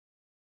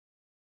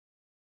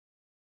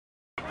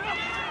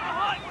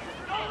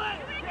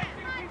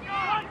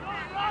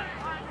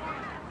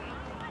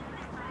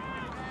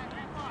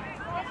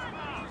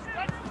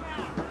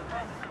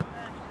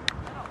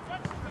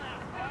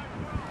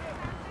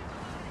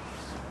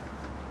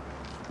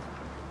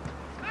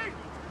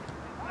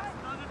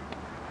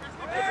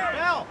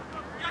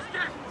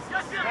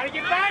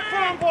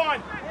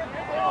one.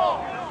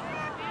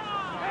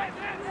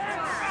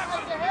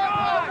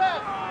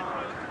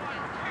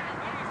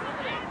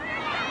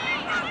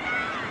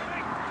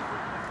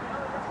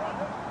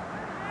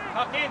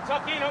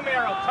 Tuck in,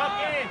 Homero,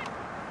 tuck in.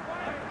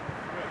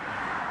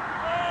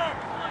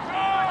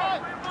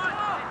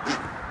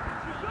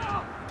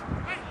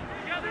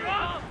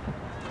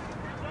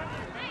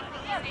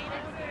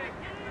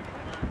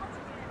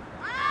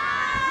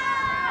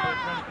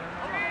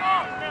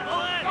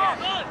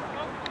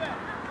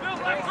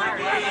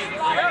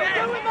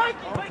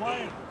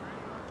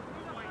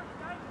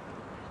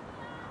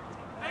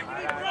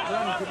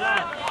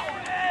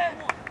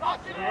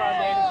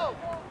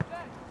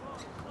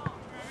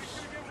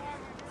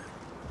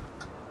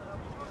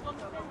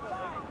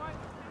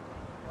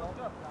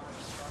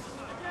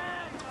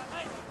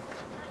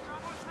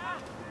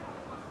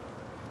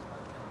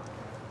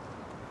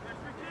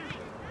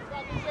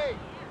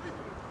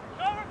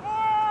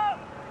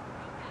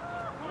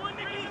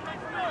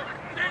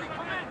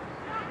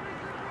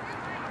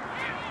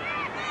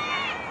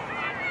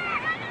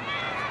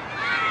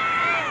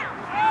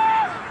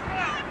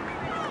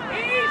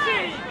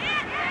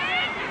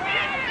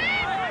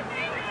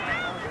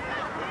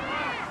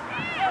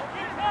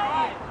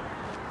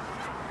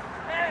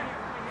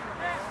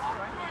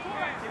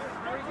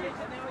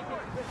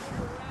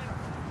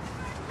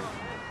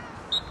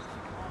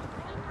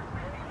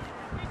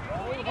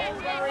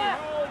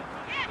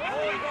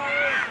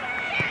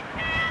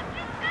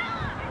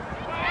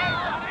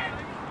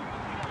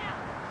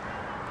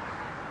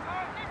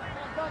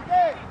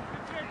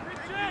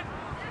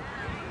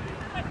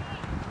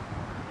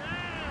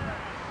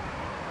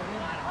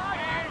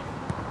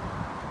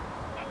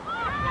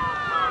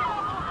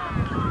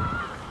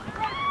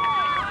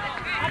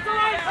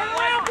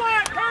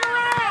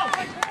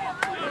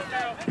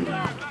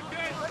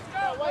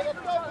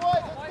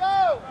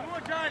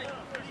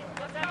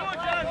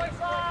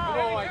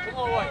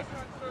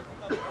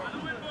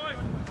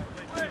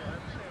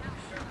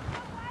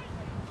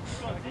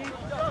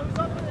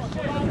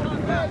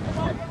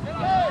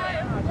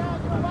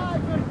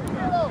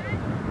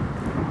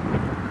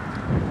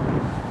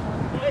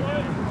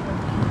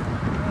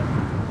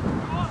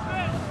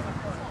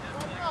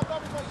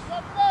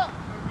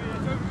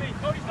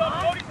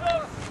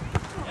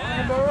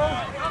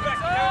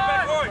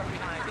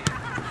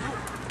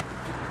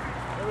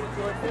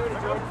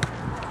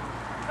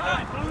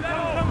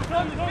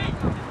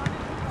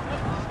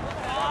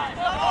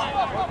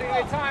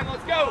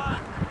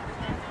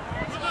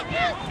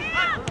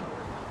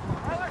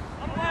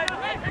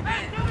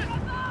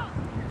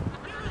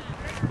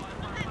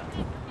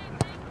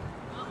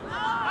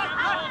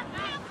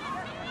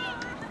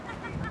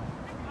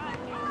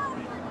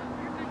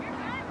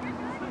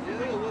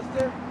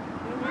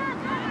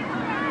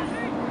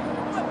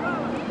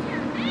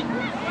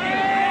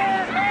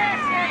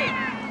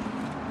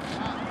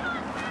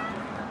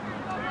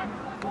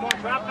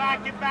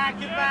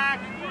 Get back!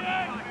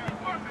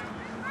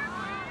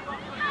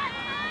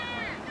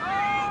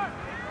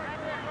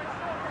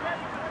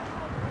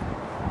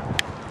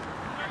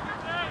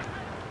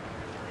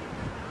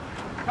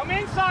 Come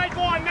inside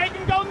one, make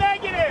him go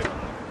negative!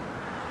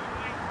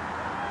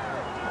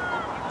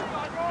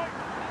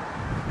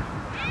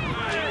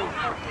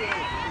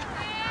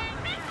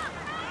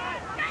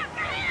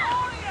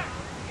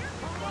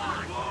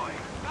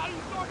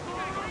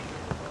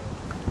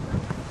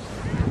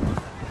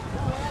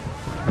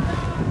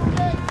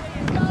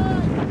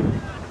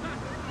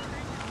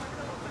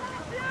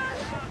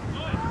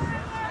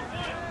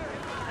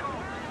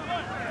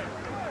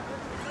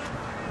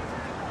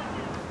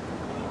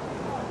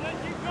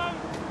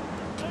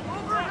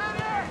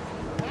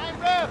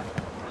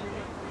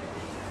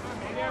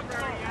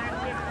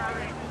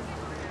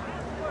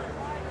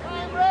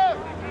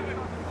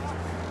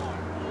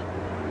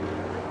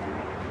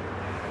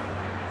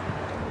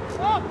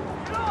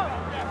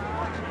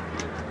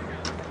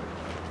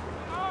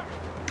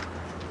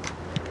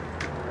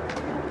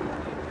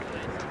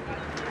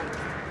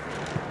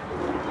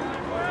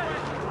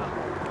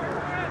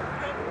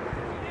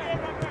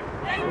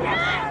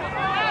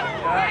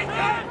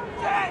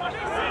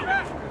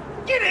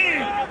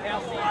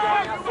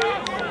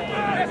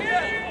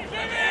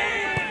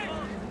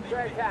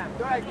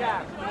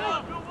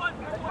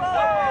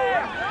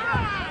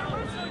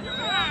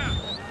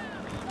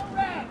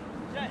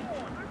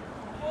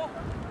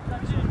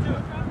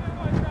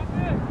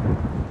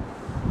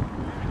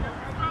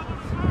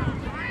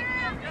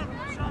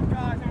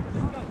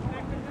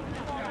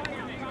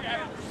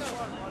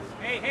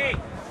 Hey,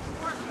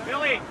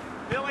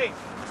 Billy,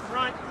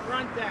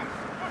 front them.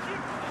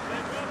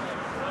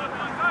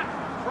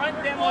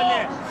 Front them on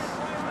this.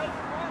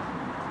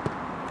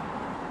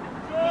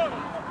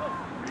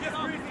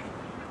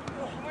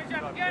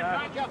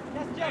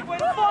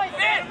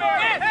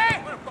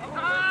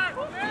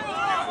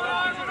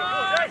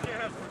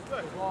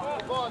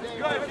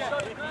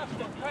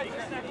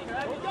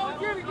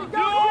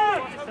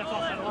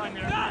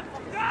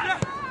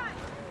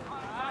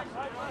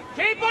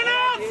 Keep on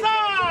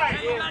outside!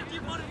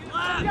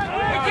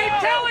 keep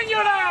telling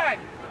you that!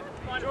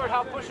 George,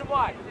 how push him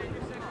wide.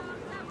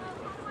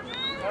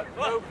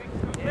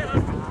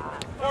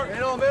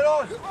 Middle,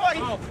 middle. Hey!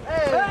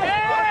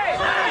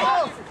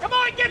 Come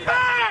on, get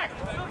back!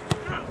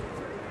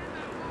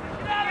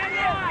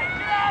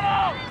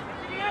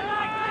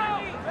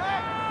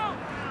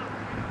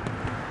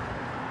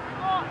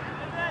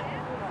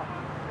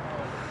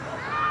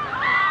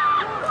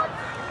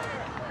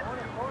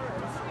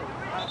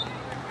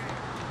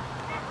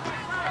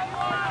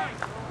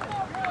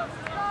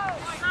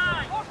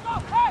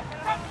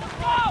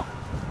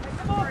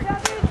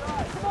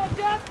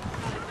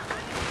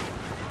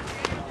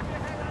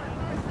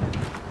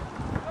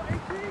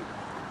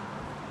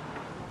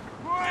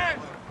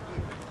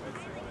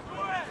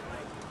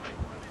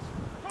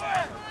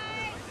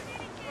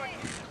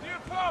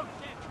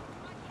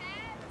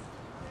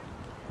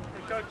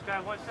 Coach, can I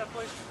have one step,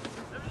 please?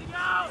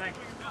 Thank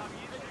you.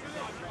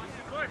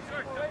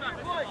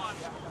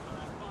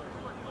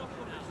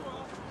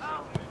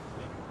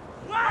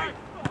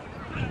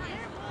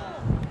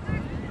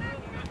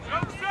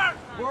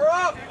 We're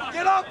up!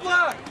 Get up,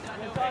 Black!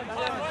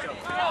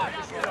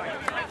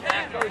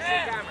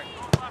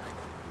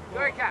 Go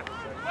ahead, Cap.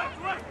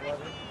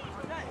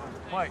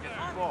 Mike, get the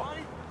ball.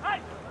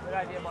 Good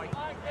idea, Mike.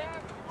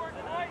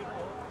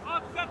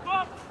 Up, step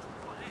up!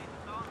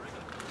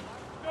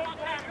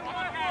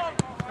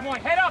 Come on,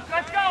 head up,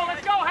 let's go,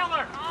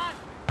 Heller!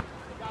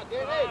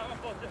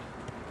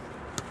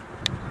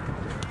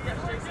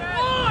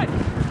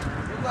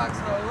 Relax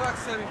now, relax,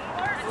 Sammy.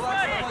 Relax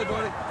and play,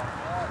 buddy.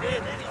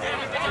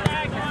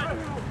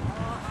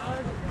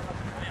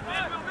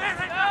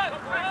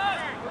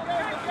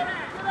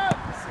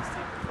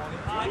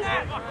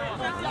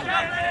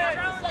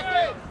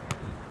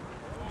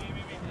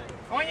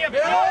 On you,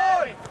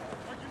 boy!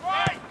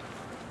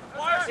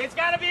 It's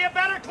got to be a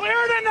better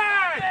clear than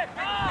that!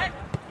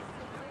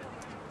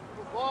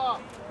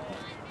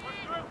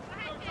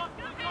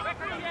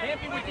 Can't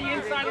be with the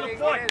inside of the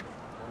foot.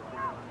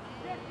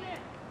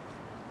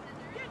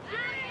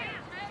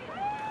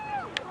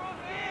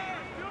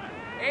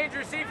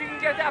 Andrew, see if you can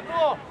get that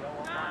ball.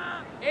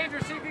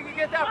 Andrew, see if you can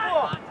get that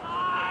ball.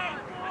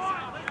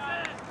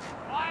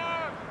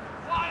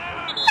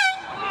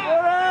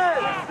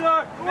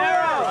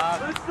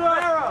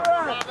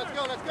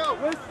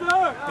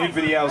 In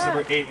for the Owls,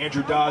 number 8,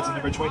 Andrew Dodds, and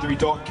number 23,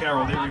 Dalton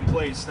Carroll. They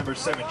replace number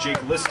 7,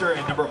 Jake Lister,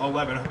 and number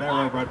 11,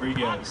 Homero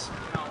Rodriguez.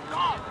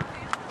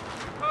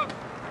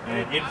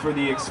 And in for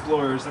the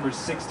Explorers, number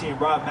 16,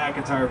 Rob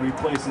McIntyre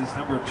replaces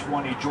number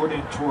 20,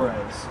 Jordan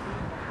Torres.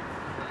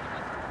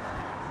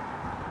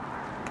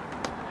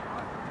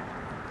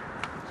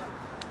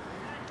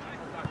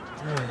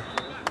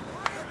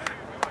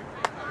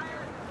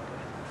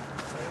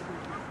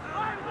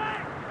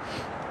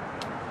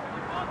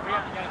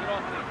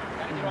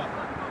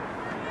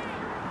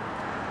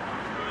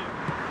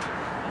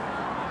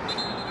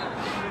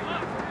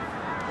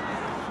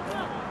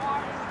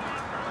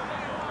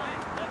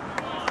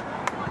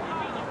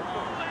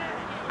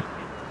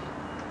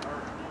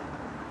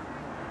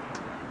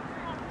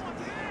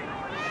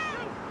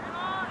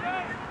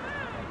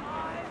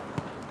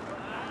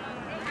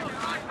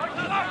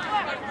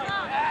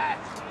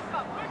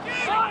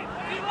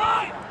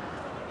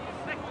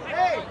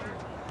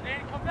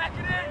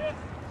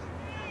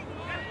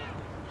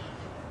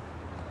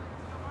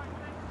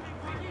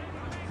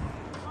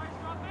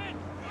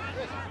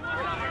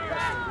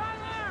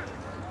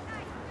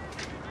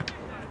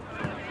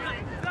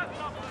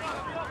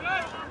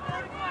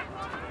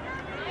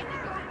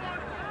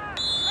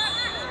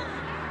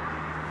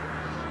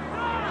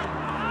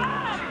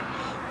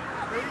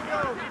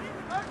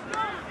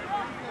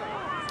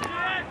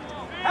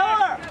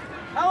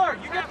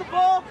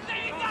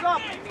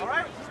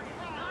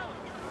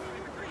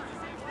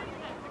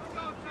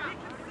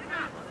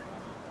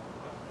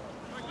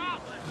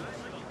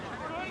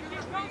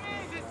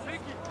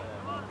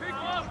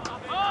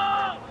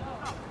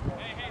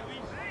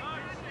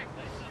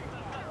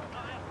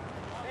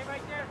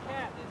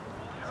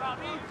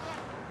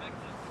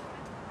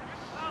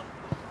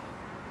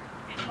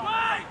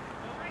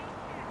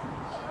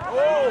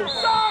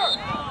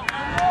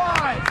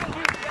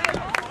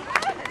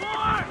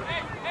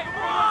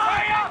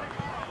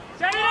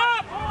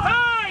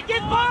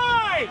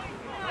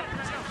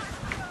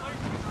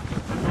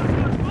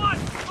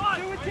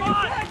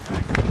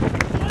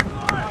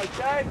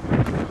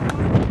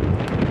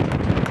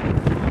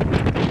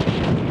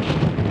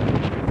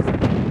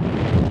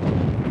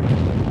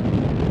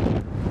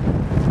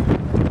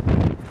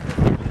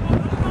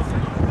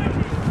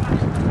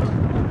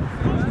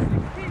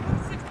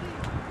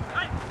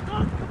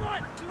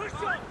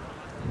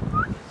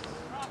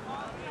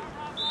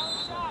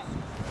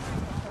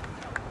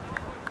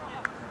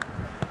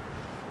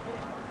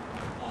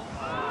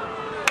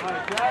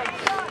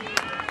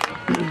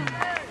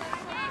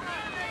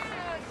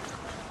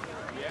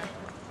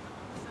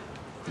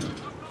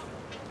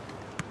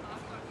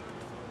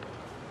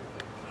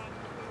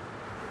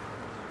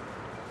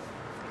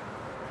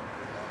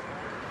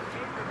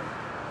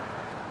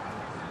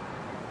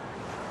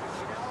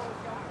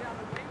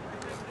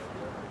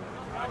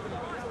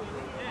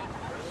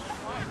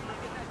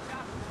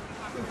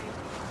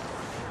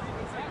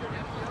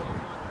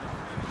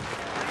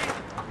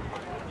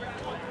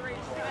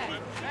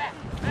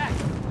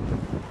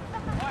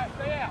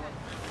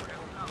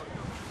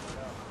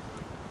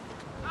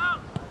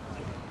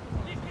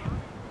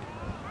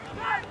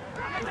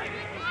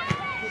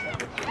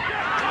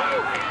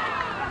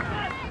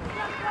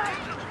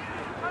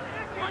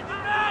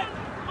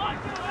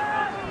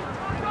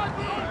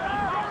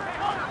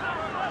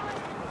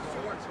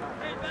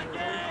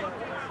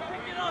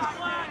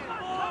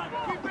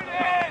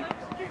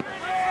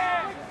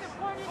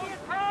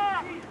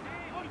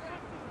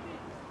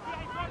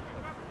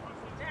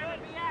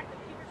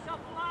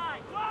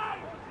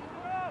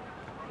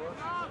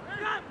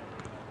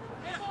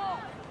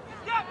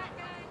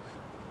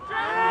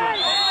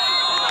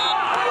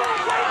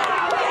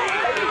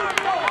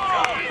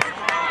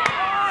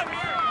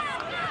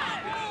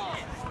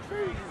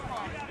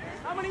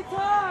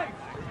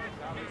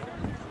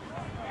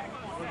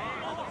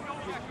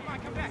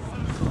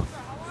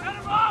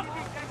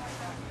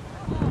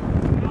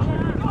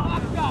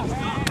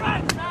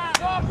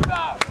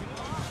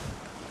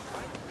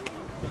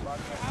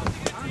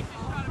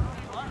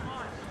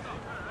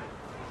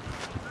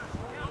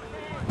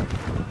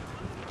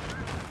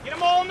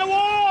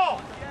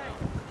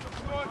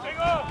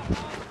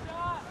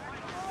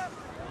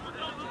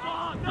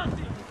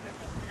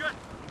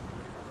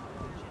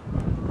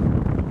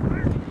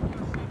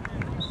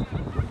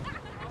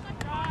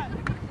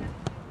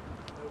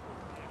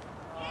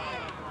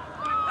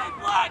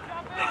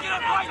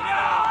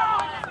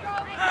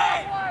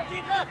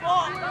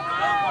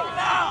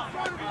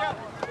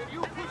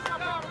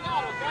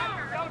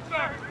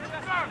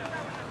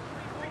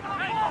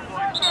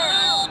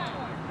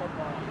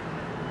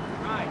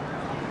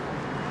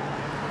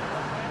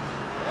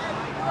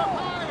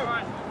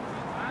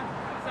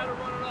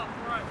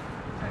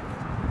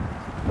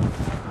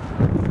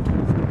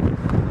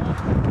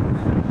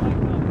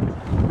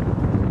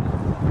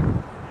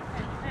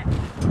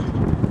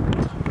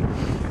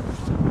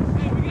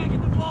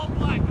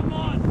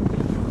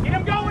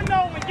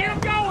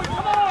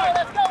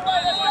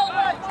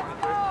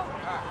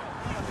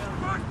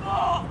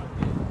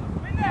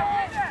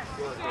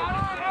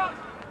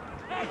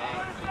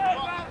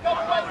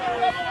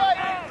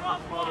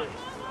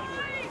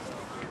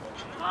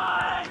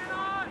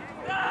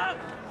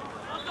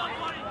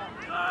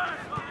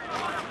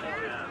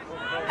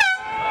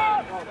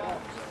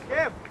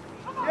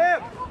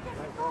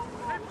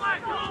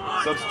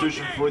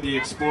 Substitution for the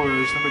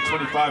Explorers. Number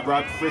 25,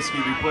 Rob Frisky,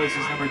 replaces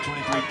number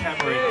 23,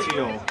 Cameron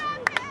Teal.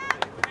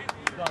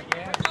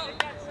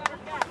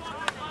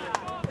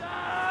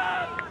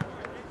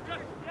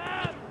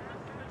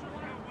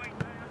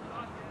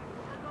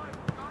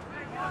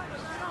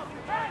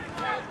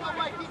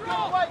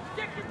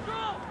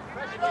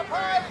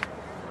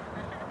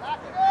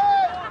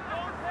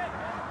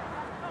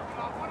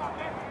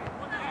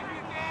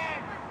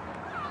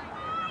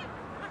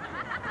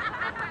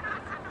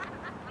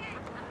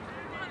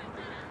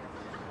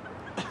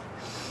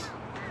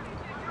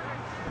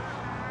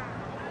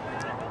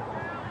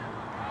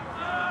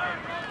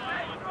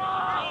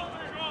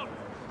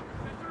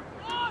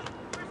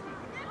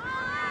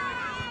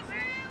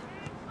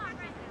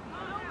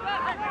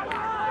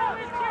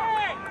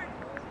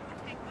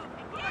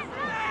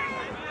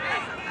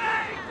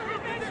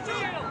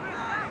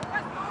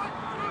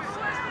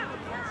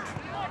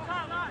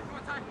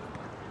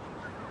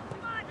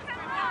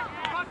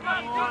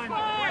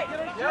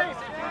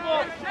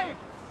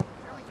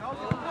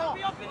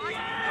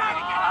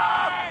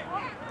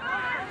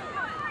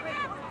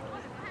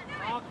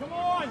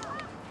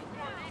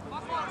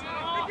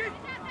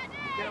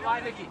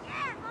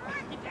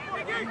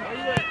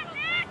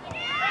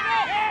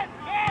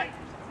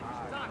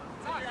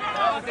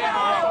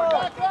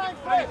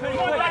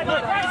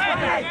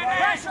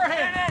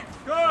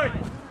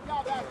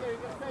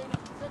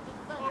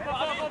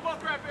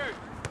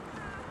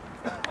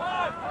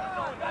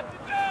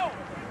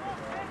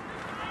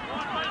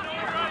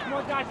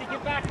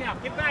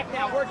 Get back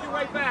now. Work your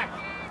way back.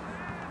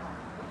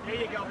 There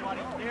you go,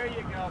 buddy. There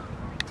you go.